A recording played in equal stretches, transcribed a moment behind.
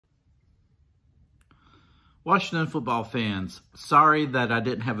Washington football fans, sorry that I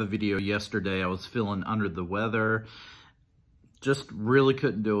didn't have a video yesterday. I was feeling under the weather. Just really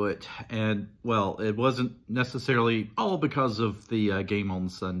couldn't do it. And, well, it wasn't necessarily all because of the game on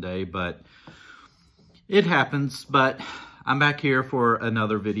Sunday, but it happens. But I'm back here for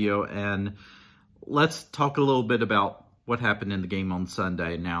another video, and let's talk a little bit about what happened in the game on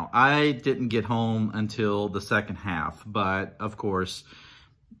Sunday. Now, I didn't get home until the second half, but, of course,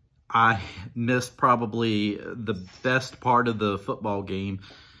 I missed probably the best part of the football game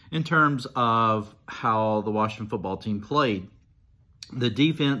in terms of how the Washington football team played. The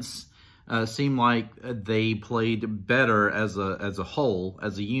defense seemed like they played better as a whole,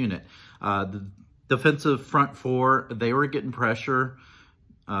 as a unit. The defensive front four, they were getting pressure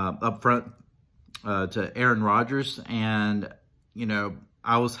up front to Aaron Rodgers, and you know,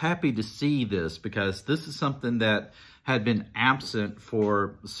 I was happy to see this because this is something that had been absent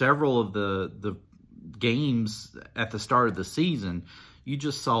for several of the games at the start of the season. You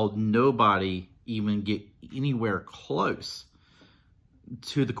just saw nobody even get anywhere close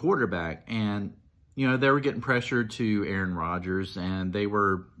to the quarterback. And, you know, they were getting pressure to Aaron Rodgers, and they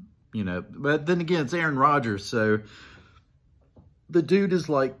were, you know, but then again, it's Aaron Rodgers, so the dude is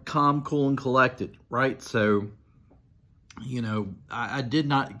like calm, cool, and collected, right? So, you know, I did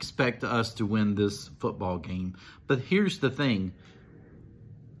not expect us to win this football game. But here's the thing.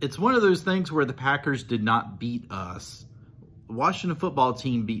 It's one of those things where the Packers did not beat us. The Washington football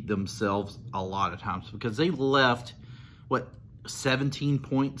team beat themselves a lot of times because they left, 17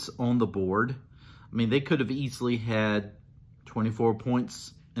 points on the board. I mean, they could have easily had 24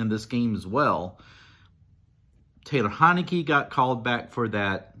 points in this game as well. Taylor Heinicke got called back for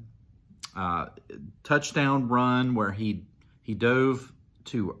that touchdown run where he dove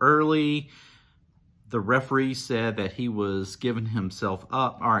too early. The referee said that he was giving himself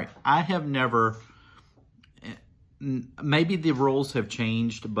up. All right, I have never, maybe the rules have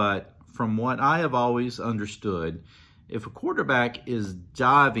changed, but from what I have always understood, if a quarterback is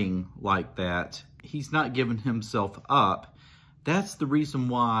diving like that, he's not giving himself up. That's the reason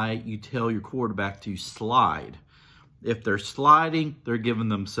why you tell your quarterback to slide. If they're sliding, they're giving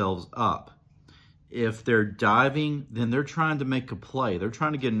themselves up. If they're diving, then they're trying to make a play. They're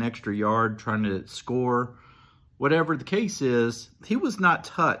trying to get an extra yard, trying to score. Whatever the case is, he was not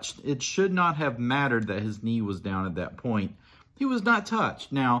touched. It should not have mattered that his knee was down at that point. He was not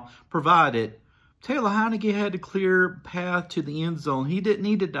touched. Now, provided Taylor Heinicke had a clear path to the end zone, he didn't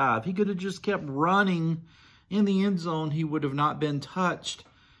need to dive. He could have just kept running in the end zone. He would have not been touched,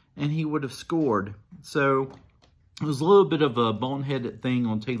 and he would have scored. So it was a little bit of a boneheaded thing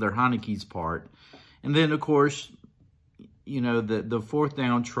on Taylor Heinicke's part. And then, of course, you know, the fourth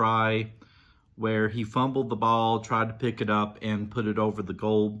down try where he fumbled the ball, tried to pick it up and put it over the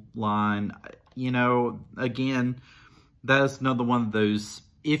goal line. You know, again, that's another one of those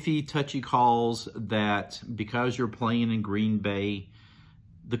iffy, touchy calls that because you're playing in Green Bay,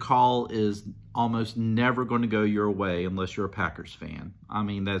 the call is almost never going to go your way unless you're a Packers fan. I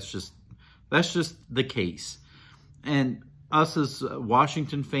mean, that's just the case. And us as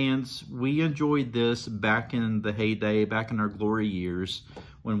Washington fans, we enjoyed this back in the heyday, back in our glory years.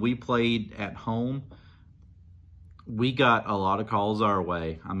 When we played at home, we got a lot of calls our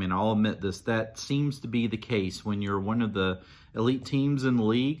way. I mean, I'll admit this. That seems to be the case when you're one of the elite teams in the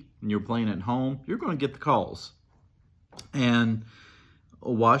league and you're playing at home, you're going to get the calls. And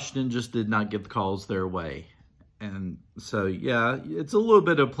Washington just did not get the calls their way. And so, yeah, it's a little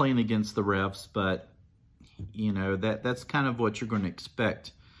bit of playing against the refs, but you know, that's kind of what you're going to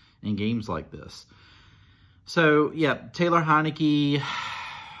expect in games like this. So, yeah, Taylor Heinicke,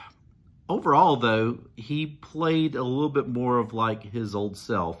 overall, though, he played a little bit more of like his old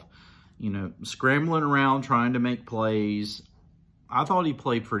self. You know, scrambling around, trying to make plays. I thought he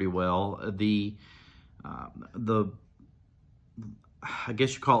played pretty well. I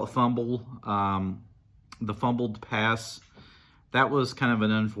guess you call it fumble, the fumbled pass, that was kind of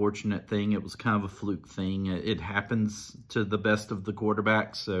an unfortunate thing. It was kind of a fluke thing. It happens to the best of the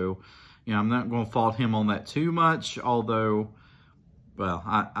quarterbacks. So, you know, I'm not going to fault him on that too much. Although, well,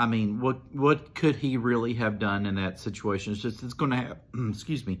 I mean, what could he really have done in that situation? It's going to happen.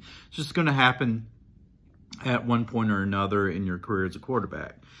 Excuse me. It's just going to happen at one point or another in your career as a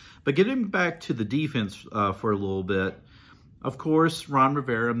quarterback. But getting back to the defense for a little bit, of course, Ron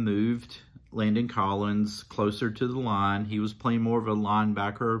Rivera moved Landon Collins closer to the line. He was playing more of a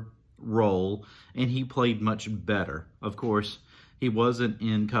linebacker role, and he played much better. Of course, he wasn't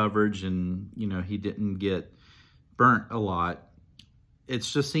in coverage, and, you know, he didn't get burnt a lot. It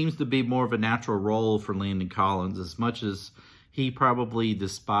just seems to be more of a natural role for Landon Collins. As much as he probably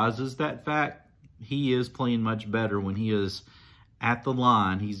despises that fact, he is playing much better when he is at the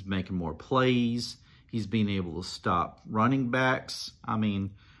line. He's making more plays. He's being able to stop running backs. I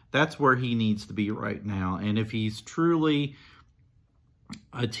mean, that's where he needs to be right now. And if he's truly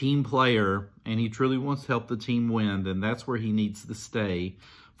a team player and he truly wants to help the team win, then that's where he needs to stay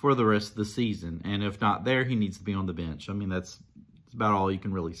for the rest of the season. And if not there, he needs to be on the bench. I mean, that's about all you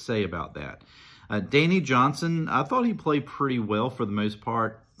can really say about that. Danny Johnson, I thought he played pretty well for the most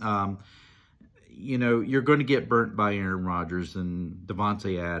part. You know, you're going to get burnt by Aaron Rodgers and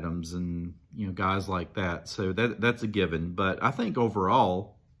Devontae Adams and, you know, guys like that. So that's a given. But I think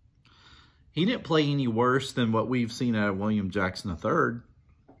overall, he didn't play any worse than what we've seen out of William Jackson III.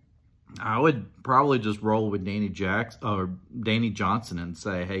 I would probably just roll with Danny Johnson and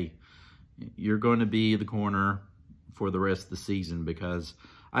say, hey, you're going to be the corner for the rest of the season, because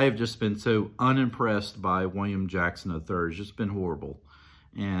I have just been so unimpressed by William Jackson III. It's just been horrible.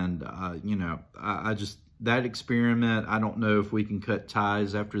 And, you know, I just, that experiment, I don't know if we can cut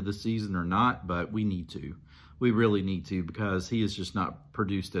ties after the season or not, but we need to. We really need to, because he has just not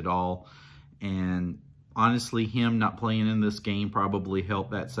produced at all. And honestly, him not playing in this game probably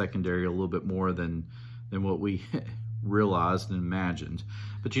helped that secondary a little bit more than what we realized and imagined.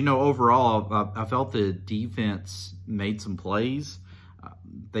 But, you know, overall, I felt the defense made some plays.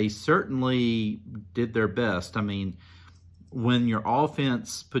 They certainly did their best. I mean, when your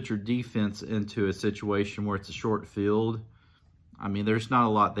offense puts your defense into a situation where it's a short field, I mean, there's not a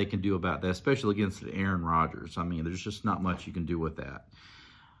lot they can do about that, especially against Aaron Rodgers. I mean, there's just not much you can do with that.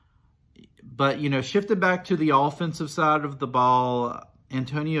 But, you know, shifting back to the offensive side of the ball,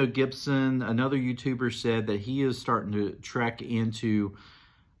 Antonio Gibson, another YouTuber, said that he is starting to trek into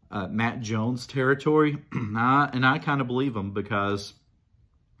Matt Jones territory. And I kind of believe him, because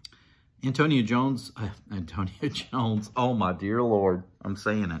Antonio Jones, oh my dear Lord, I'm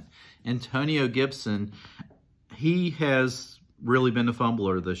saying it. Antonio Gibson, he has really been a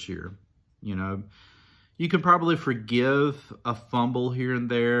fumbler this year. You know, you can probably forgive a fumble here and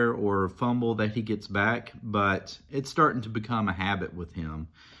there, or a fumble that he gets back, but it's starting to become a habit with him.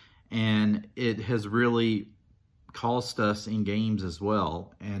 And it has really cost us in games as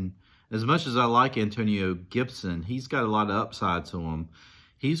well. And as much as I like Antonio Gibson, he's got a lot of upside to him.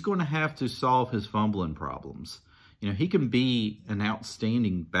 He's going to have to solve his fumbling problems. You know, he can be an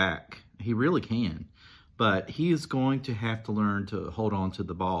outstanding back. He really can. But he is going to have to learn to hold on to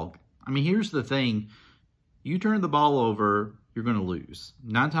the ball. I mean, here's the thing. You turn the ball over, you're going to lose.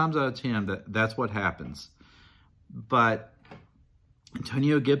 9 times out of 10, that's what happens. But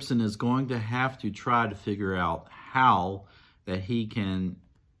Antonio Gibson is going to have to try to figure out how that he can,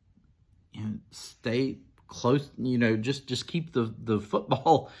 you know, stay close, you know, just keep the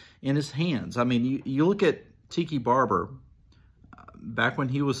football in his hands. I mean, you look at Tiki Barber, back when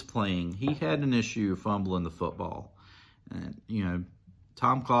he was playing, he had an issue fumbling the football. And, you know,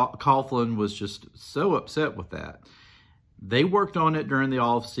 Tom Coughlin was just so upset with that. They worked on it during the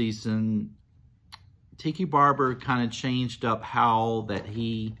offseason. Tiki Barber kind of changed up how that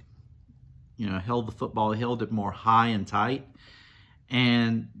he, you know, held the football. He held it more high and tight.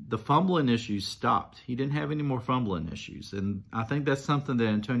 And the fumbling issues stopped. He didn't have any more fumbling issues. And I think that's something that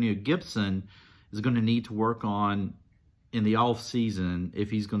Antonio Gibson is going to need to work on in the offseason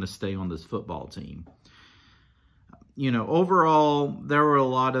if he's going to stay on this football team. You know, overall, there were a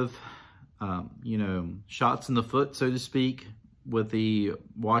lot of, you know, shots in the foot, so to speak, with the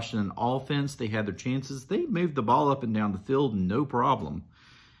Washington offense. They had their chances. They moved the ball up and down the field, no problem.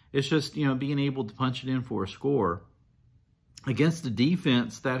 It's just, you know, being able to punch it in for a score against a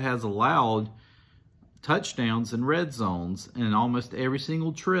defense that has allowed touchdowns and red zones in almost every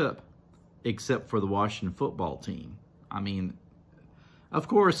single trip except for the Washington football team. I mean, of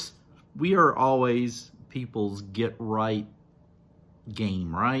course, we are always people's get-right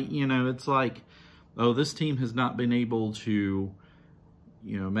game, right? You know, it's like, oh, this team has not been able to,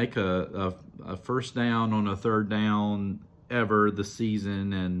 you know, make a first down on a third down ever this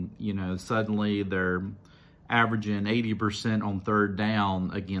season, and, you know, suddenly they're averaging 80% on third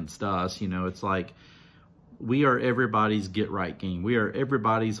down against us. You know, it's like we are everybody's get-right game. We are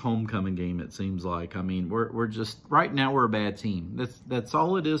everybody's homecoming game, it seems like. I mean, we're just, right now we're a bad team. That's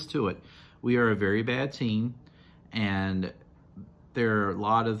all it is to it. We are a very bad team, and there are a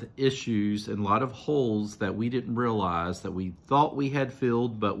lot of issues and a lot of holes that we didn't realize that we thought we had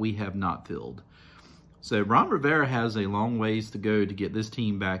filled, but we have not filled. So Ron Rivera has a long ways to go to get this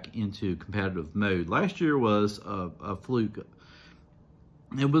team back into competitive mode. Last year was a fluke.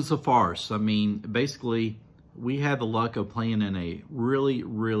 It was a farce. I mean, basically, we had the luck of playing in a really,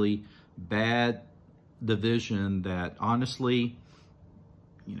 really bad division that honestly,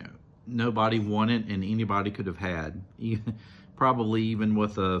 you know, nobody wanted and anybody could have had, probably even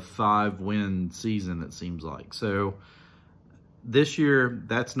with a 5-win season, it seems like. So this year,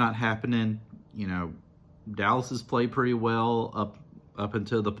 that's not happening. You know, Dallas has played pretty well up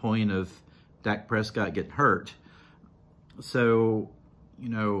until the point of Dak Prescott getting hurt. So, you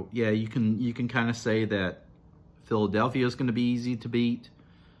know, yeah, you can kind of say that Philadelphia is going to be easy to beat.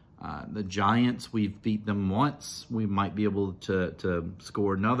 The Giants, we've beat them once. We might be able to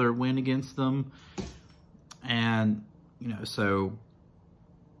score another win against them. And, you know, so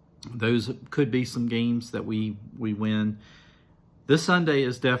those could be some games that we win. This Sunday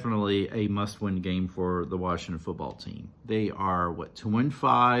is definitely a must-win game for the Washington football team. They are, what,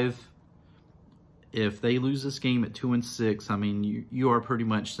 2-5? If they lose this game at 2-6, I mean, you are pretty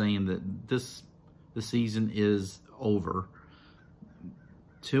much saying that the season is over.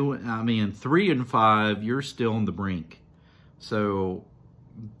 3-5, you're still on the brink. So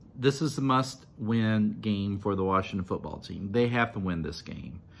this is a must-win game for the Washington football team. They have to win this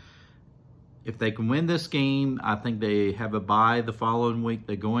game. If they can win this game, I think they have a bye the following week.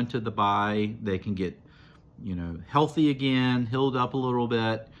 They go into the bye. They can get, you know, healthy again, healed up a little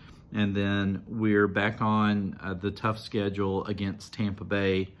bit, and then we're back on the tough schedule against Tampa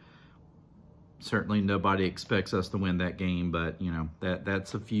Bay. Certainly nobody expects us to win that game, but, you know,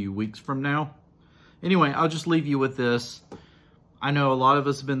 that's a few weeks from now. Anyway, I'll just leave you with this. I know a lot of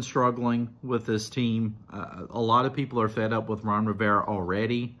us have been struggling with this team. A lot of people are fed up with Ron Rivera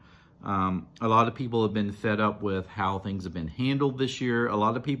already. A lot of people have been fed up with how things have been handled this year. A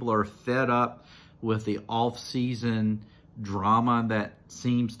lot of people are fed up with the off-season drama that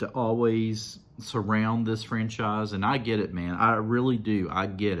seems to always surround this franchise. And I get it, man. I really do. I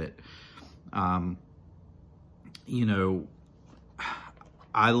get it. You know,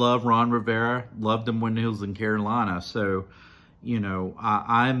 I love Ron Rivera. Loved him when he was in Carolina. So, you know,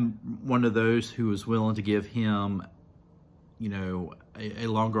 I'm one of those who is willing to give him, you know, a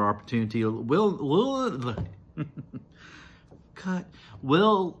longer opportunity. Willing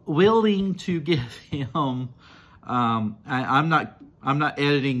to give him. I'm not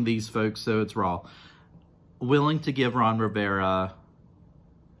editing these folks, so it's raw. Willing to give Ron Rivera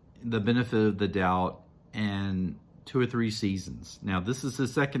the benefit of the doubt and 2 or 3 seasons. Now, this is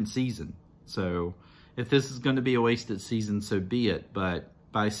his 2nd season, so if this is going to be a wasted season, so be it. But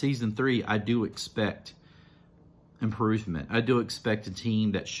by season 3, I do expect improvement. I do expect a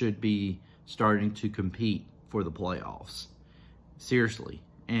team that should be starting to compete for the playoffs. Seriously.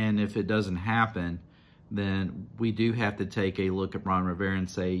 And if it doesn't happen, then we do have to take a look at Ron Rivera and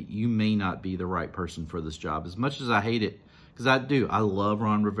say, you may not be the right person for this job. As much as I hate it, because I do. I love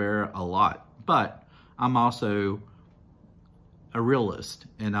Ron Rivera a lot. But I'm also a realist,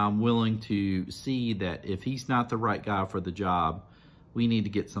 and I'm willing to see that if he's not the right guy for the job, we need to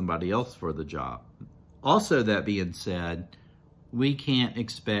get somebody else for the job. Also, that being said, we can't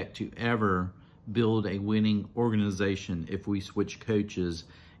expect to ever build a winning organization if we switch coaches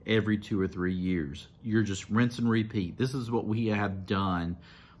every 2 or 3 years. You're just rinse and repeat. This is what we have done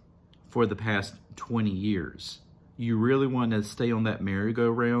for the past 20 years. You really want to stay on that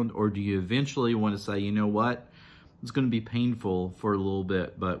merry-go-round, or do you eventually want to say, you know what, it's going to be painful for a little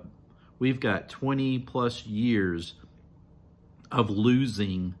bit, but we've got 20 plus years of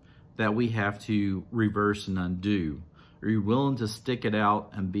losing that we have to reverse and undo? Are you willing to stick it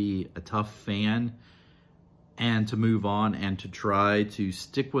out and be a tough fan and to move on and to try to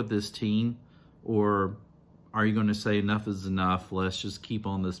stick with this team? Or are you going to say enough is enough, let's just keep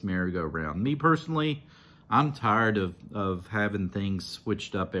on this merry-go-round? Me personally, I'm tired of having things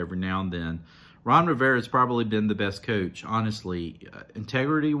switched up every now and then. Ron Rivera has probably been the best coach, honestly,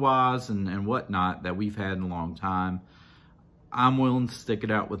 integrity-wise and whatnot, that we've had in a long time. I'm willing to stick it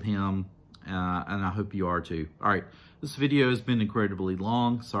out with him, and I hope you are too. All right, this video has been incredibly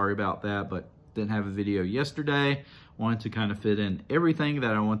long. Sorry about that, but didn't have a video yesterday. Wanted to kind of fit in everything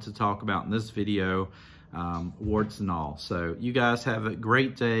that I want to talk about in this video, warts and all. So you guys have a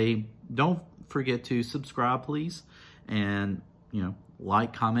great day. Don't forget to subscribe, please, and, you know,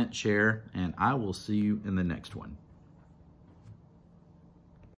 like, comment, share, and I will see you in the next one.